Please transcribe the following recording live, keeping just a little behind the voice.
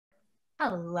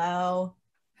Hello.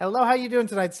 Hello, how you doing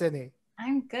tonight, Sydney?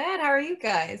 I'm good. How are you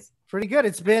guys? Pretty good.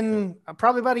 It's been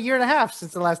probably about a year and a half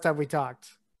since the last time we talked.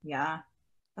 Yeah,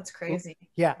 that's crazy.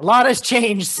 Yeah, a lot has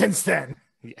changed since then.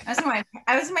 I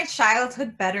was in my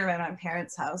childhood bedroom at my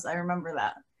parents' house. I remember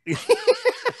that.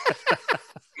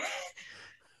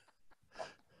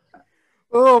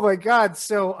 Oh my God.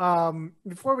 So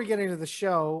before we get into the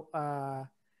show,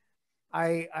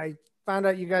 I found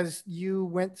out you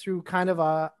went through kind of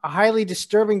a highly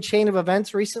disturbing chain of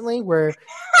events recently where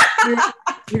you,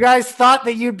 you guys thought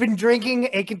that you'd been drinking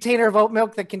a container of oat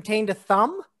milk that contained a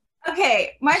thumb.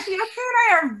 Okay, my fiance and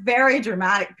I are very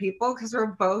dramatic people because we're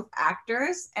both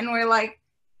actors, and we're like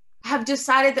have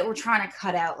decided that we're trying to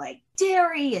cut out like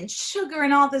dairy and sugar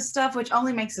and all this stuff, which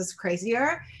only makes us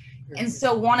crazier. And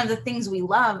so one of the things we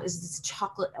love is this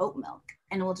chocolate oat milk,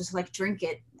 and we'll just like drink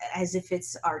it as if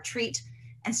it's our treat.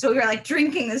 And so we were like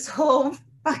drinking this whole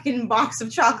fucking box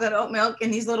of chocolate oat milk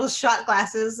in these little shot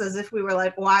glasses as if we were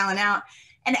like wilding out.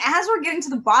 And as we're getting to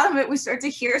the bottom of it, we start to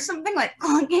hear something like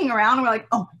clunking around. And we're like,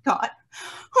 oh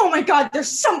my God, there's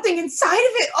something inside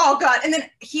of it. Oh God. And then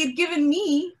he had given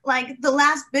me like the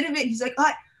last bit of it. He's like,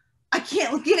 I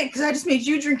can't look at it because I just made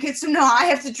you drink it. So no, I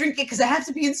have to drink it because I have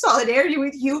to be in solidarity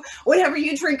with you. Whatever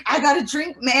you drink, I got to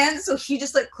drink, man. So he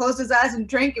just like closed his eyes and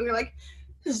drank. And we we're like,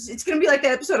 it's going to be like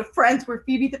that episode of Friends where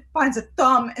Phoebe finds a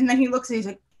thumb. And then he looks and he's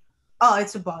like, oh,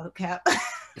 it's a bottle cap. And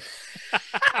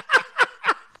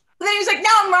then he's like, now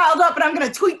I'm riled up and I'm going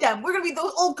to tweet them. We're going to be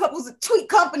those old couples that tweet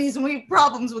companies and we have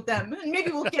problems with them. And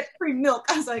maybe we'll get free milk.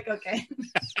 I was like, okay.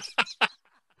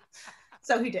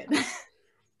 So he did.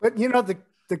 But you know,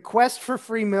 the quest for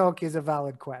free milk is a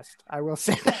valid quest. I will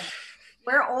say that.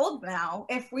 We're old now.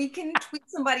 If we can tweet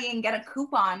somebody and get a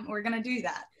coupon, we're going to do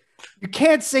that. You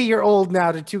can't say you're old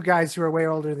now to two guys who are way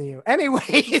older than you. Anyways.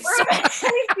 We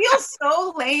feel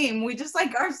so lame. We just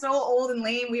like are so old and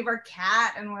lame. We have our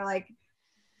cat and we're like,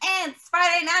 and it's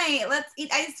Friday night. Let's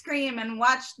eat ice cream and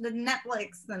watch the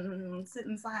Netflix and sit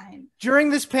inside.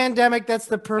 During this pandemic, that's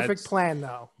the perfect plan,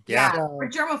 though. Yeah, so. We're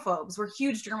germaphobes. We're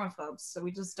huge germaphobes, so we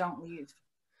just don't leave.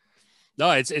 No,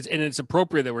 it's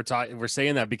appropriate that we're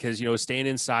saying that because staying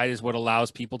inside is what allows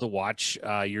people to watch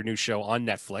your new show on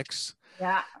Netflix.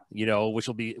 Yeah. Which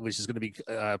is going to be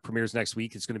premieres next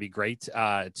week. It's going to be great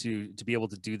to be able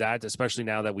to do that, especially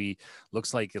now that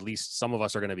looks like at least some of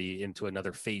us are going to be into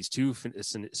another phase 2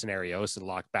 scenario, so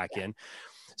locked back in.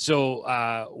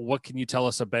 So what can you tell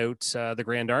us about the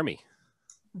Grand Army?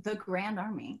 The Grand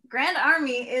Army. Grand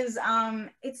Army is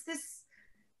it's this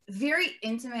very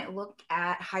intimate look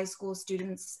at high school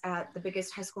students at the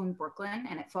biggest high school in Brooklyn,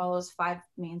 and it follows 5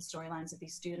 main storylines of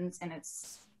these students, and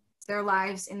it's their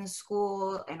lives in the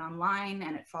school and online,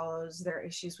 and it follows their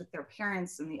issues with their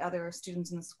parents and the other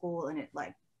students in the school, and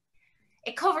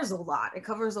it covers a lot. It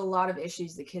covers a lot of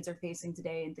issues that kids are facing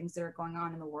today and things that are going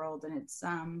on in the world, and it's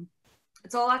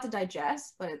a lot to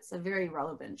digest, but it's a very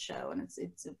relevant show, and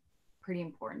it's a pretty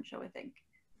important show, I think.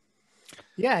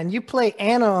 Yeah, and you play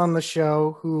Anna on the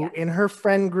show, who in her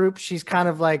friend group, she's kind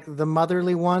of like the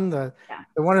motherly one, the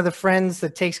one of the friends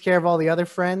that takes care of all the other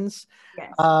friends.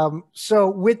 Yes. So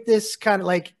with this kind of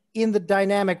like in the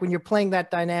dynamic, when you're playing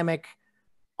that dynamic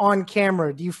on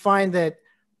camera, do you find that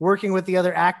working with the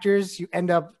other actors, you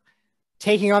end up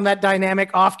taking on that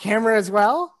dynamic off camera as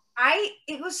well? I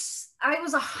was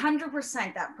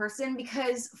 100% that person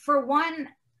because for one,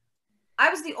 I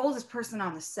was the oldest person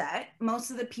on the set. Most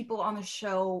of the people on the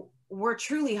show were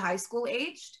truly high school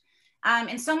aged.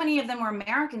 And so many of them were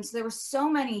Americans. So there were so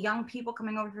many young people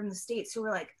coming over from the States who were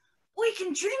like, we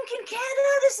can drink in Canada.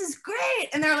 This is great.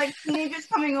 And they're like teenagers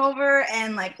coming over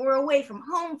and like, we're away from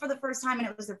home for the first time. And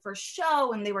it was their first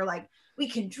show. And they were like, we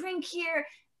can drink here.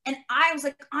 And I was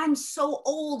like, I'm so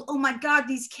old. Oh my God,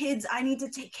 these kids, I need to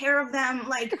take care of them.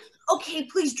 Like, okay,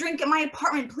 please drink at my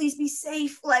apartment. Please be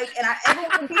safe. Like, and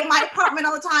everyone would be in my apartment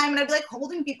all the time. And I'd be like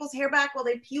holding people's hair back while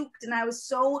they puked. And I was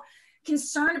so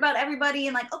concerned about everybody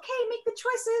and like, okay, make the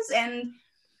choices. And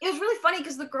it was really funny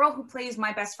because the girl who plays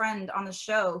my best friend on the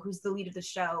show, who's the lead of the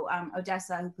show,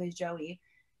 Odessa, who plays Joey,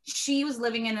 she was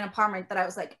living in an apartment that I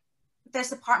was like,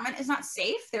 this apartment is not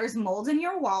safe. There's mold in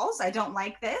your walls. I don't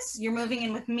like this. You're moving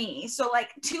in with me. So like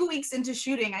 2 weeks into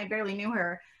shooting, I barely knew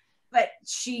her, but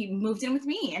she moved in with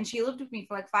me and she lived with me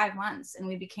for like 5 months and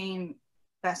we became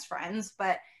best friends.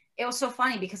 But it was so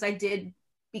funny because I did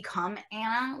become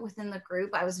Anna within the group.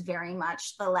 I was very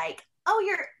much the like, oh,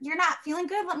 you're not feeling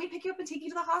good. Let me pick you up and take you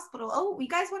to the hospital. Oh, you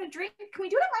guys want to drink? Can we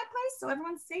do it at my place so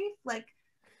everyone's safe? Like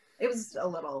it was a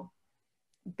little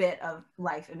bit of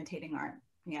life imitating art.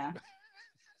 Yeah.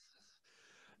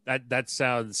 That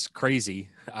sounds crazy.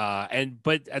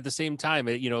 But at the same time,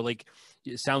 like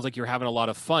it sounds like you're having a lot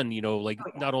of fun, you know, like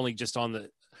Oh, yeah. not only just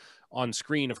on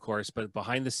screen, of course, but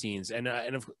behind the scenes. And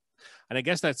I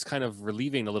guess that's kind of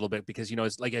relieving a little bit because, you know,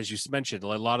 it's like, as you mentioned, a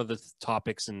lot of the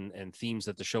topics and themes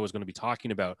that the show is going to be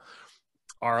talking about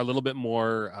are a little bit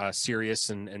more serious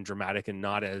and dramatic, and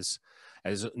not as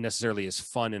necessarily as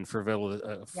fun and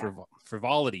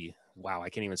frivolity. Wow, I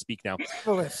can't even speak now.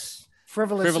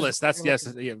 Frivolous. That's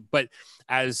yes, yeah, but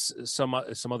as some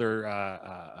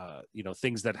other you know,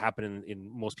 things that happen in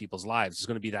most people's lives, is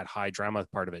going to be that high drama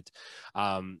part of it.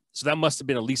 So that must have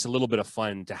been at least a little bit of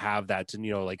fun to have that, and,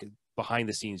 you know, like behind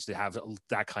the scenes, to have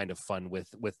that kind of fun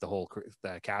with the whole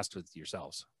cast with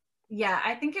yourselves. Yeah,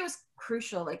 I think it was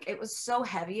crucial. Like, it was so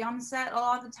heavy on set a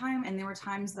lot of the time, and there were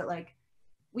times that, like,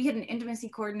 we had an intimacy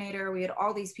coordinator, we had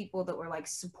all these people that were like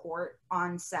support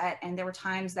on set, and there were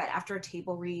times that after a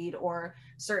table read or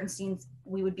certain scenes,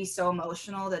 we would be so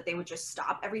emotional that they would just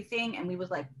stop everything and we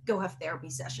would like go have therapy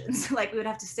sessions. Like, we would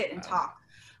have to sit and talk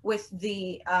with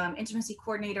the intimacy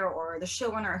coordinator or the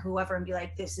showrunner or whoever and be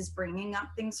like, this is bringing up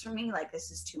things for me, like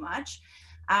this is too much.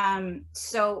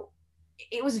 So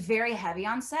it was very heavy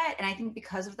on set, and I think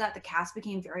because of that, the cast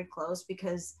became very close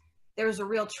because there was a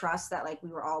real trust that like we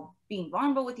were all being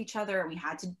vulnerable with each other, and we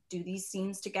had to do these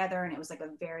scenes together, and it was like a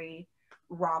very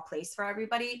raw place for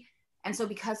everybody. And so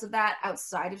because of that,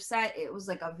 outside of set, it was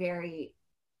like a very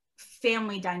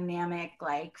family dynamic,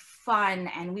 like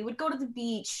fun. And we would go to the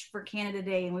beach for Canada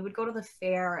Day, and we would go to the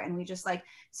fair, and we just like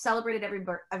celebrated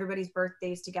everybody's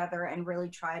birthdays together, and really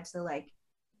tried to like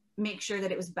make sure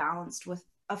that it was balanced with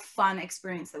a fun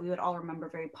experience that we would all remember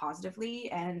very positively,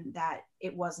 and that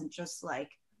it wasn't just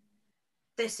like,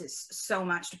 this is so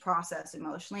much to process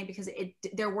emotionally, because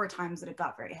there were times that it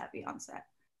got very heavy on set.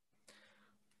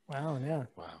 Wow. Yeah.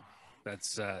 Wow.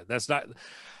 That's not,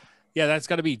 yeah, that's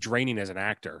got to be draining as an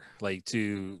actor, like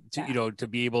to Yeah. you know, to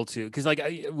be able to, because like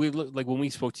like when we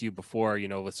spoke to you before, you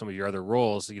know, with some of your other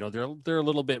roles, you know, they're a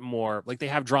little bit more like, they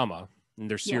have drama and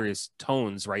they're serious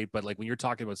tones, right? But like when you're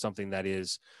talking about something that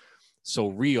is so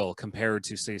real compared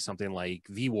to, say, something like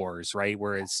V Wars, right,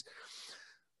 where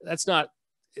that's not,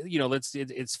 you know,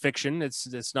 it's fiction,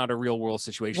 it's not a real world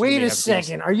situation. Wait a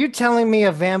second, are you telling me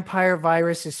a vampire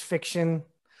virus is fiction?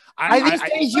 These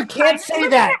days you can't say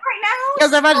that. Right now,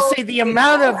 because I'm about to say the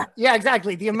amount of, yeah,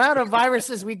 exactly, the amount of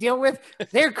viruses we deal with,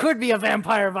 there could be a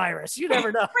vampire virus. You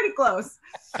never know. Pretty close.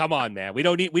 Come on, man. We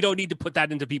don't need to put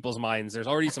that into people's minds. There's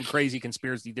already some crazy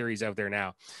conspiracy theories out there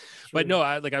now. True. But no,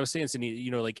 like I was saying, Sydney,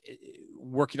 you know, like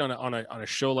working on a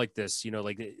show like this, you know,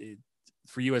 like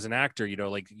for you as an actor, you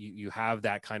know, like you have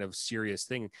that kind of serious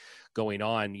thing going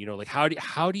on, you know, like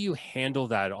how do you handle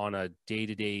that on a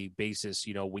day-to-day basis,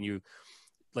 you know, when you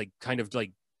like kind of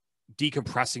like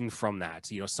decompressing from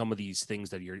that, you know, some of these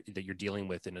things that you're dealing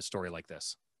with in a story like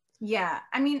this? Yeah,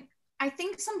 I mean, I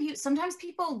think sometimes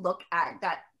people look at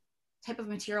that type of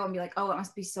material and be like, oh, it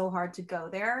must be so hard to go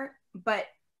there. But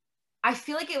I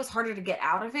feel like it was harder to get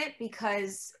out of it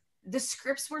because the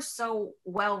scripts were so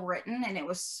well written and it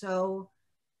was so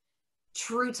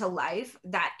true to life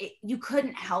that you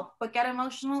couldn't help but get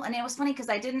emotional. And it was funny because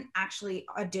I didn't actually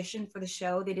audition for the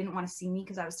show. They didn't want to see me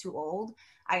because I was too old.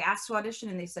 I asked to audition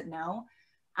and they said no.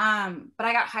 But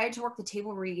I got hired to work the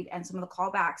table read and some of the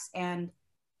callbacks. And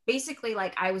basically,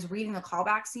 like, I was reading the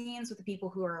callback scenes with the people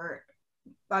who are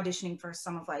auditioning for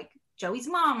some of like Joey's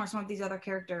mom or some of these other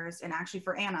characters, and actually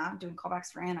for Anna, doing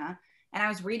callbacks for Anna. And I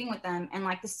was reading with them, and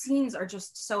like the scenes are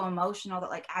just so emotional that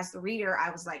like as the reader, I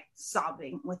was like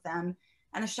sobbing with them.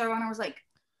 And the showrunner was like,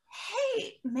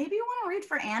 hey, maybe you want to read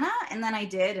for Anna? And then I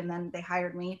did, and then they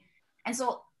hired me. And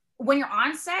so when you're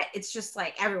on set, it's just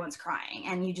like everyone's crying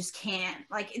and you just can't,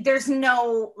 like, there's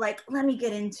no like, let me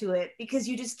get into it, because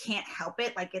you just can't help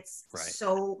it. Like, it's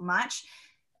so much.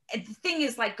 And the thing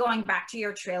is, like, going back to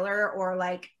your trailer, or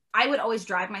like, I would always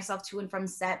drive myself to and from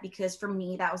set because for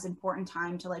me, that was important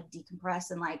time to like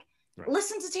decompress and like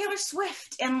listen to Taylor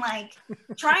Swift and like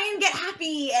try and get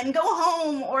happy and go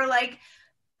home, or like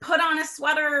put on a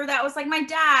sweater that was like my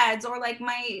dad's or like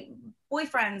my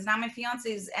boyfriend's, now my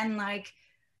fiance's, and like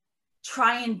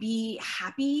try and be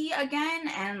happy again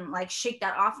and like shake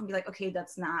that off and be like, okay,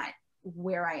 that's not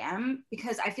where I am.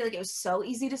 Because I feel like it was so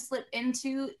easy to slip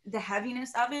into the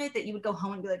heaviness of it that you would go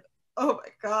home and be like, oh my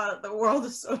God, the world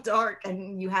is so dark.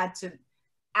 And you had to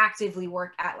actively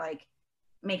work at like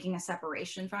making a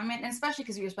separation from it. And especially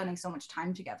because you were spending so much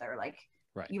time together, like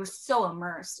you were so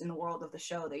immersed in the world of the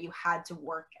show that you had to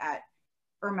work at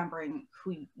remembering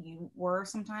who you were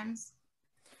sometimes.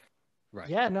 Right.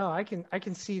 Yeah, no, I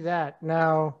can see that.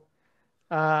 Now,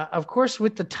 of course,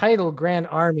 with the title Grand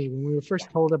Army, when we were first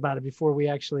told about it before we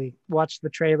actually watched the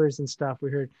trailers and stuff,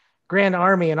 we heard Grand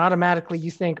Army, and automatically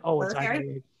you think, oh, it's either,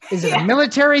 Military? is it a Yeah.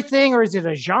 military thing or is it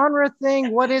a genre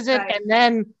thing? What is it? Right. And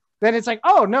then it's like,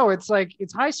 oh no, it's like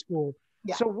it's high school.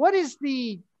 Yeah. So what is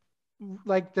the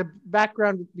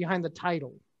background behind the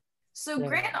title? So Yeah.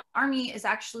 Grand Army is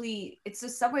actually, it's a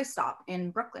subway stop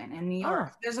in Brooklyn in New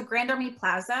York. There's a Grand Army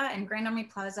Plaza, and Grand Army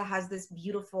Plaza has this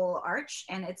beautiful arch,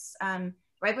 and it's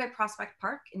right by Prospect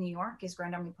Park in New York is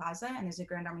Grand Army Plaza, and there's a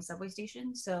Grand Army subway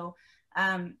station. So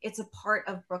it's a part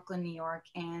of Brooklyn, New York.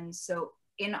 And so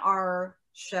in our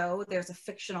show, there's a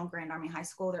fictional Grand Army High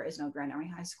School. There is no Grand Army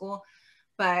High School,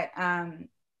 but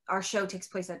our show takes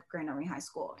place at Grand Army High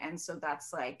School. And so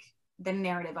that's like the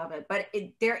narrative of it. But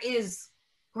there is,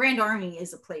 Grand Army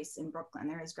is a place in Brooklyn.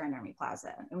 There is Grand Army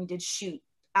Plaza. And we did shoot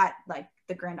at like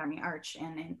the Grand Army Arch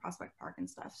and in Prospect Park and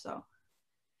stuff. So.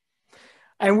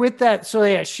 And with that, so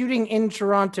yeah, shooting in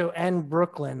Toronto and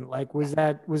Brooklyn, like, was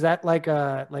that like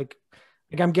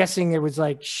I'm guessing it was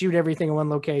like shoot everything in one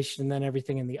location and then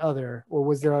everything in the other, or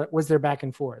was there back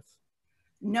and forth?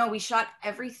 No, we shot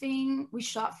everything. We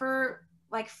shot for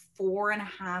like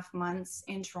 4.5 months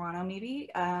in Toronto, maybe,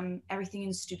 everything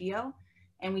in studio.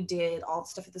 And we did all the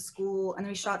stuff at the school. And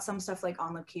then we shot some stuff like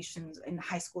on locations in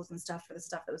high schools and stuff for the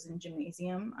stuff that was in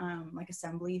gymnasium, like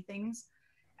assembly things.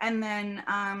 And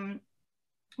then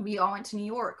we all went to New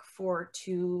York for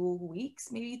 2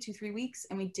 weeks, maybe 2-3 weeks.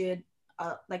 And we did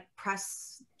like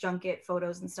press junket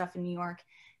photos and stuff in New York.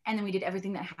 And then we did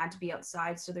everything that had to be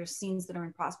outside. So there's scenes that are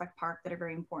in Prospect Park that are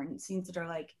very important, scenes that are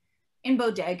like in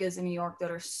bodegas in New York that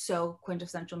are so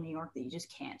quintessential New York that you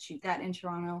just can't shoot that in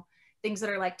Toronto. Things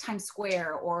that are like Times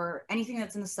Square or anything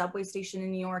that's in the subway station in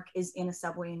New York is in a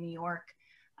subway in New York.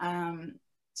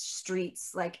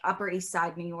 Streets like Upper East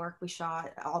Side New York, we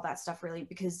shot all that stuff really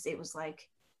because it was like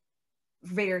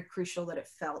very crucial that it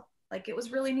felt like it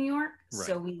was really New York. Right.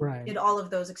 So we did all of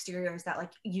those exteriors that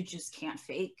like you just can't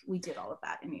fake. We did all of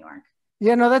that in New York.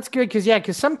 Yeah, no, that's good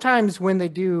because sometimes when they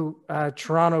do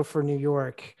Toronto for New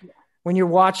York, when you're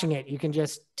watching it, you can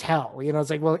just tell, it's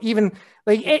like, well, even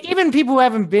people who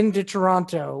haven't been to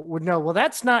Toronto would know, well,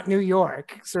 that's not New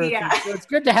York. So it's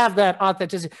good to have that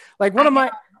authenticity. Like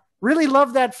really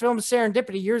loved that film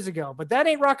Serendipity years ago, but that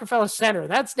ain't Rockefeller Center.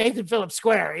 That's Nathan Phillips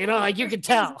Square. Like you can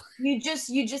tell. You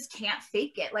just can't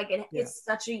fake it. Like it's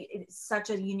such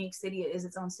a unique city. It is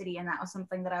its own city. And that was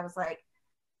something that I was like,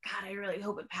 God, I really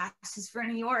hope it passes for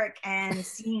New York. And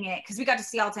seeing it, because we got to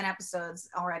see all 10 episodes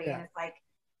already. And it's like,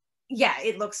 yeah,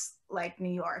 it looks like New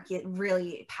York. It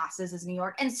really passes as New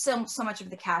York. And so much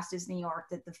of the cast is New York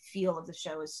that the feel of the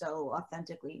show is so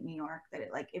authentically New York that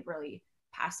it really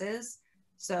passes.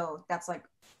 So that's like,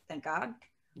 thank God.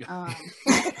 I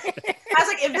was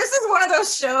like, if this is one of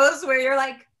those shows where you're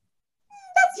like,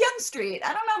 that's Yonge Street.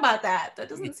 I don't know about that. That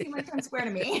doesn't seem like Times Square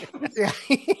to me.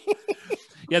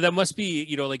 Yeah, that must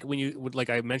be, like when you would, like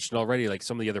I mentioned already, like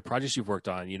some of the other projects you've worked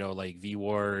on, like V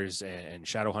Wars and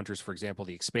Shadowhunters, for example,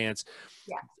 The Expanse.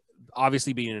 Yeah.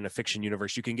 Obviously, being in a fiction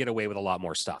universe, you can get away with a lot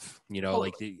more stuff,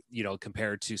 like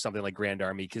compared to something like Grand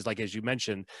Army, because like as you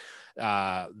mentioned,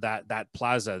 that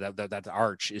plaza, that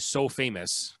arch is so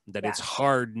famous that it's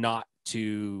hard not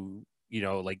to,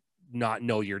 like not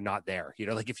know you're not there.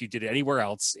 Like if you did it anywhere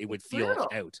else, it would feel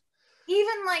out.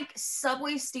 Even like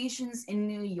subway stations in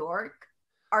New York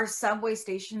are subway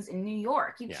stations in New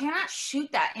York. You cannot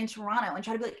shoot that in Toronto and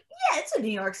try to be like, yeah, it's a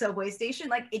New York subway station.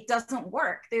 Like it doesn't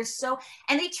work.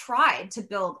 And they tried to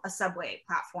build a subway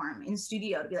platform in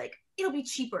studio to be like, it'll be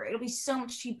cheaper. It'll be so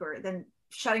much cheaper than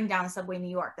shutting down a subway in New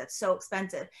York. That's so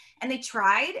expensive. And they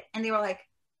tried and they were like,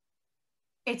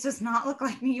 it does not look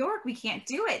like New York. We can't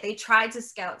do it. They tried to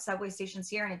scout subway stations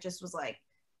here and it just was like,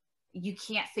 you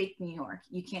can't fake New York.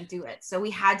 You can't do it. So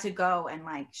we had to go and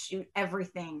like shoot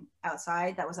everything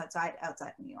outside that was outside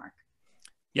New York.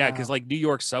 Yeah, because like New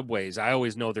York subways, I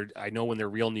always know I know when they're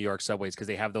real New York subways because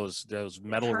they have those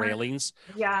metal railings.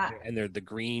 Yeah. And they're the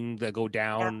green that go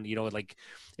down, like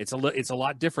it's a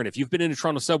lot different. If you've been in a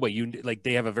Toronto subway,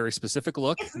 they have a very specific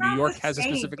look. New York has a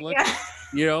specific look.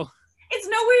 Yeah. It's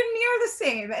nowhere near the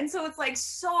same. And so it's like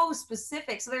so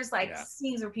specific. So there's like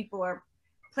scenes where people are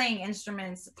playing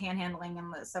instruments, panhandling in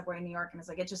the subway in New York, and it's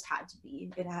like it just had to be.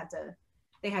 They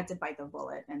had to bite the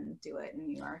bullet and do it in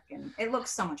New York, and it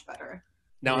looks so much better.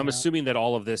 Now, I'm assuming that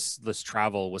all of this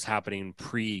travel was happening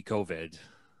pre-COVID.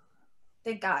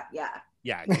 Thank God, yeah.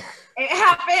 Yeah. It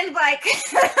happened like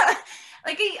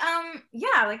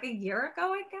like a year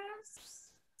ago, I guess.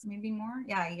 Maybe more.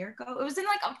 Yeah, a year ago. It was in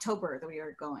like October that we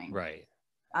were going. Right.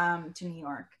 To New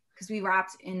York. Because we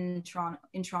wrapped in Toronto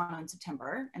in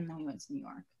September, and then we went to New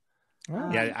York.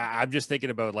 I'm just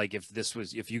thinking about like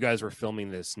if you guys were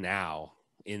filming this now,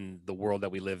 in the world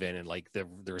that we live in, and like the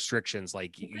restrictions,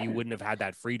 like you wouldn't have had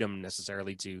that freedom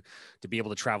necessarily to be able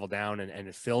to travel down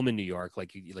and film in New York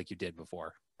like you did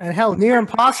before. And hell, near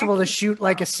impossible to shoot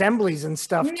like assemblies and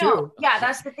stuff too. Yeah,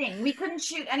 that's the thing. We couldn't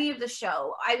shoot any of the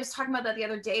show. I was talking about that the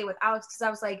other day with Alex, because I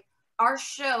was like, our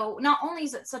show, not only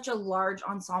is it such a large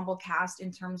ensemble cast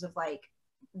in terms of like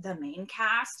the main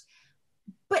cast,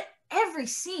 but every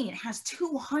scene has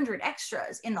 200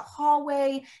 extras in the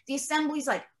hallway. The assembly's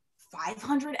like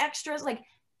 500 extras. Like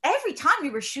every time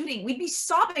we were shooting, we'd be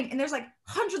sobbing, and there's like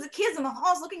hundreds of kids in the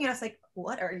halls looking at us like,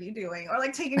 what are you doing? Or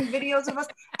like taking videos of us.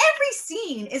 Every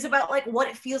scene is about like what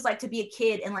it feels like to be a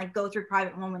kid and like go through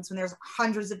private moments when there's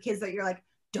hundreds of kids that you're like,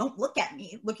 don't look at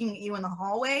me, looking at you in the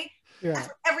hallway. Yeah. That's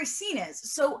what every scene is.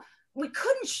 So we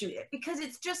couldn't shoot it because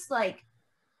it's just like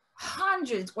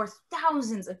hundreds or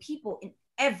thousands of people in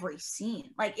every scene.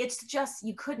 Like it's just,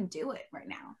 you couldn't do it right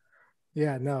now.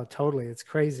 Yeah, no, totally. It's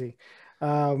crazy.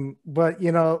 But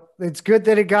you know, it's good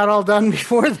that it got all done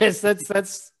before this.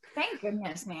 That's thank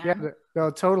goodness, man. Yeah, no,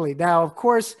 totally. Now, of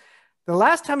course, the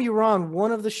last time you were on,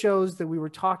 one of the shows that we were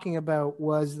talking about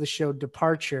was the show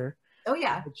Departure. Oh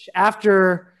yeah. Which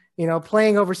after, you know,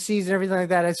 playing overseas and everything like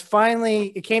that,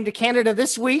 it came to Canada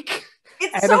this week.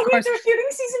 It's and so weird. They're shooting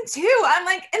season 2. I'm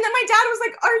like, and then my dad was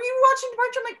like, are you watching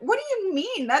Departure? I'm like, what do you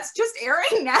mean? That's just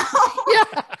airing now.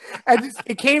 Yeah. And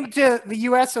it came to the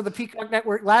US on the Peacock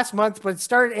Network last month, but it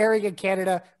started airing in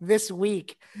Canada this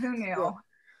week. Who knew?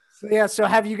 So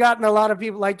have you gotten a lot of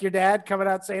people like your dad coming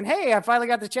out saying, hey, I finally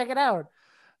got to check it out?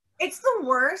 It's the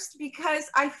worst because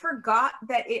I forgot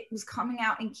that it was coming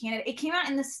out in Canada. It came out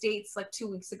in the States like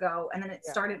 2 weeks ago, and then it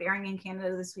started airing in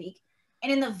Canada this week.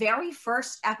 And in the very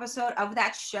first episode of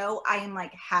that show, I am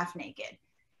like half naked.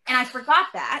 And I forgot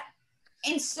that.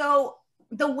 And so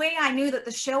the way I knew that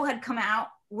the show had come out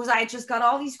was I just got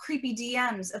all these creepy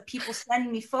DMs of people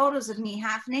sending me photos of me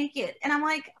half naked. And I'm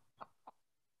like,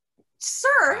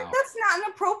 sir, that's not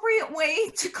an appropriate way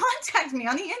to contact me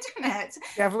on the internet.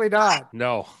 Definitely not.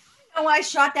 No. Oh, I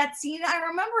shot that scene. I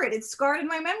remember it. It's scarred in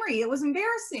my memory. It was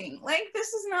embarrassing. Like,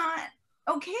 this is not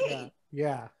okay.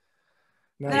 Yeah.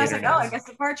 No, then I was like, oh, I guess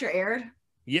Departure aired.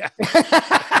 Yeah.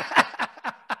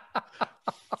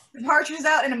 Departure's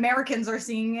out and Americans are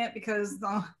seeing it because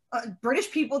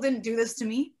British people didn't do this to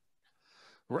me.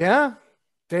 Yeah.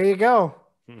 There you go.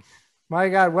 My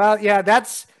God. Well, yeah,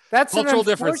 that's cultural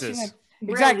differences.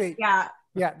 Exactly. Really, yeah.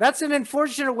 Yeah. That's an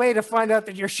unfortunate way to find out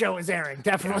that your show is airing.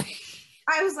 Definitely.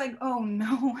 I was like, oh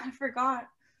no, I forgot.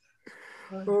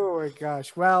 Oh my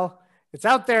gosh. Well, it's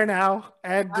out there now.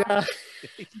 And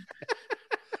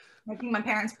making my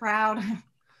parents proud.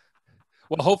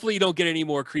 Well, hopefully you don't get any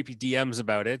more creepy DMs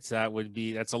about it.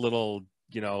 That's a little,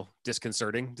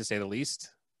 disconcerting to say the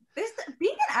least.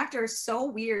 Being an actor is so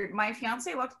weird. My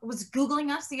fiance was Googling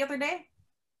us the other day,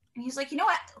 and he's like, you know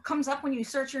what comes up when you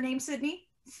search your name, Sydney?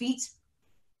 Feet.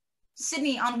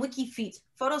 Sydney on Wiki Feet.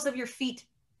 Photos of your feet.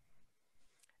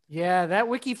 Yeah, that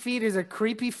Wiki Feet is a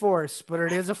creepy force, but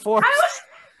it is a force.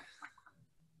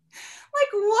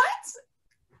 Like, what?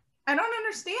 I don't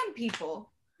understand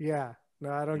people. Yeah.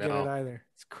 No, I don't get it either.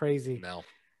 It's crazy. No.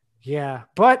 Yeah.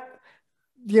 But,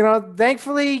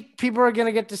 thankfully, people are going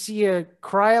to get to see you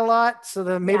cry a lot so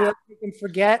that maybe you can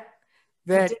forget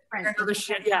that. Another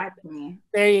shit. Yeah.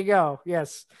 There you go.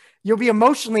 Yes. You'll be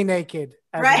emotionally naked.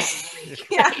 Right.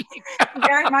 Yeah.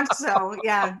 Very much so.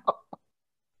 Yeah.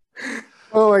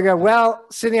 Oh my God. Well,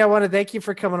 Sydney, I want to thank you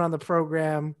for coming on the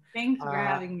program. Thank you for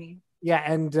having me. Yeah.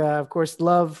 And of course,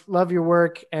 love your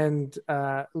work, and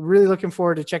really looking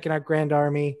forward to checking out Grand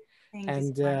Army. Thank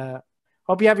and you so much.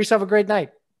 Hope you have yourself a great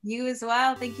night. You as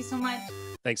well. Thank you so much.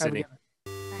 Thanks, Sydney.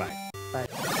 Bye.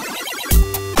 Bye.